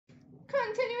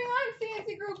Continuing on,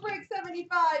 CNC Group Break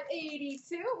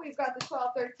 7582. We've got the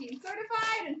 12-13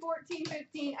 certified and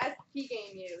 14-15 SP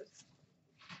game used.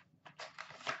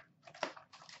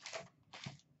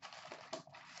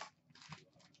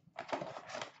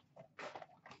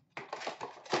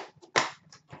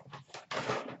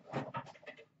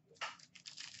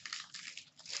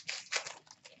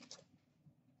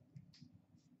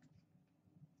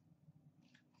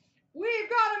 We've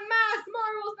got a Mass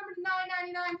Marvels number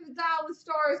 /999 for the Dallas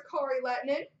Stars, Corey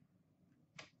Lettinen.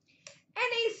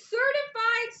 And a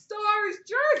Certified Stars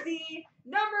jersey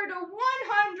number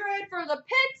 /100 for the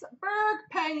Pittsburgh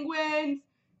Penguins,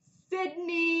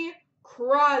 Sidney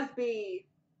Crosby.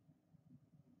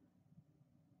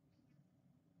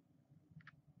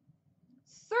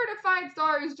 Certified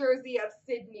Stars jersey of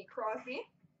Sidney Crosby.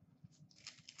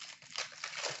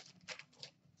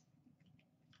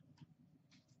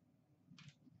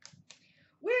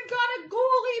 We've got a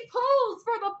goalie pose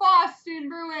for the Boston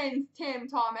Bruins, Tim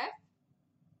Thomas.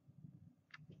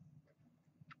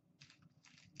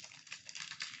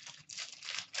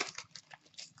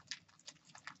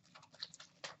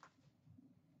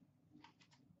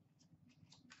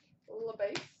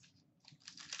 LeBase.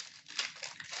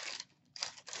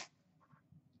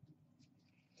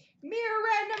 Mirror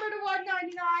red number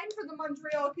 /199 for the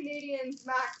Montreal Canadiens,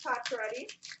 Max Pacioretty.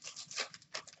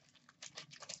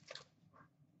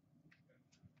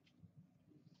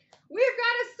 We've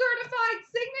got a Certified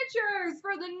Signatures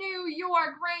for the New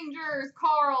York Rangers,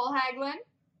 Carl Hagelin.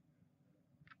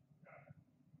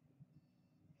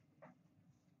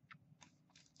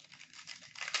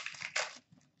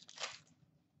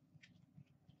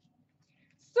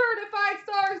 Certified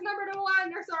Stars number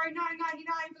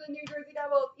 /999 for the New Jersey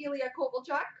Devils, Ilya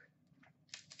Kovalchuk.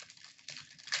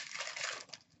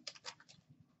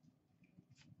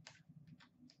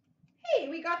 Hey,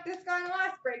 we got this guy in the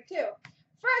last break too.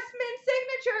 Freshman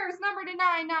Signatures number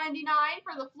 /999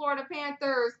 for the Florida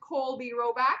Panthers, Colby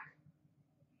Roback.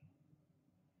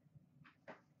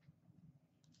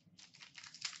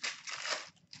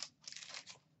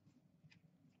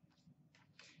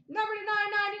 Number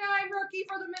 /999 rookie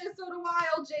for the Minnesota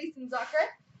Wild, Jason Zucker.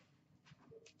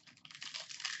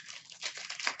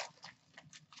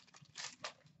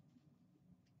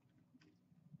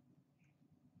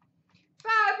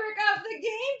 Fabric of the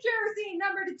Game jersey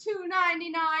number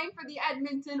 /299 for the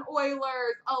Edmonton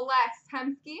Oilers, Ales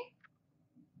Hemsky.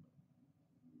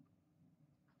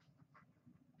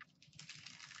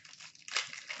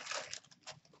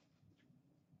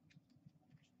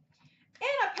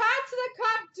 And a Pat to the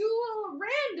Cup dual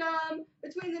random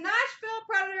between the Nashville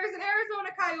Predators and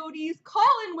Arizona Coyotes,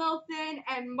 Colin Wilson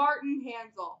and Martin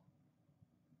Hanzal.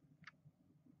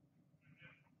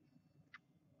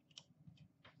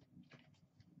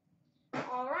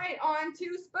 All right, on to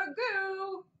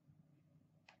Spagoo.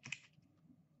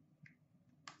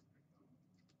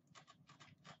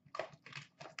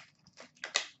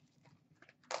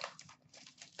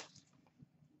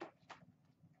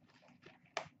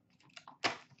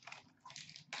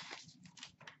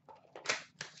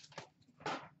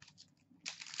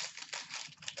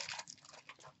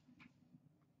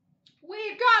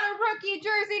 We've got a rookie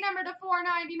jersey number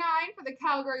 /499 for the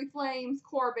Calgary Flames,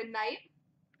 Corbin Knight.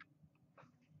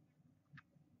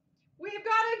 We've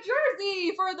got a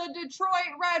jersey for the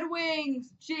Detroit Red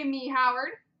Wings, Jimmy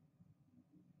Howard.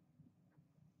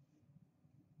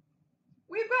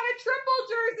 We've got a triple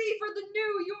jersey for the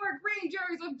New York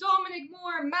Rangers of Dominic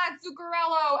Moore, Matt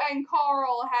Zuccarello, and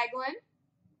Carl Hagelin.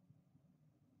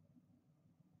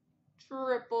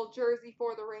 Triple jersey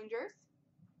for the Rangers.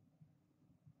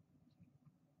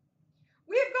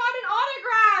 We've got an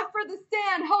autograph for the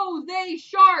San Jose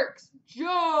Sharks,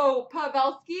 Joe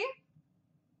Pavelski.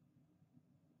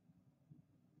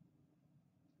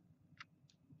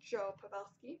 Joe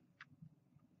Pavelski.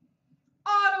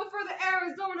 Auto for the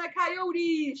Arizona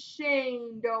Coyotes,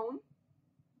 Shane Doan.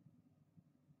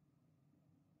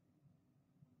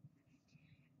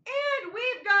 And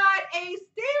we've got a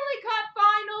Stanley Cup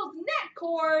Finals net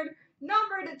cord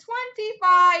number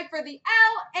 /25 for the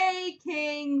LA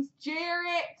Kings,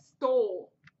 Jarrett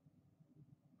Stoll.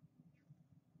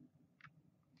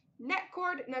 Net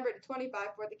cord number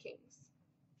 /25 for the Kings.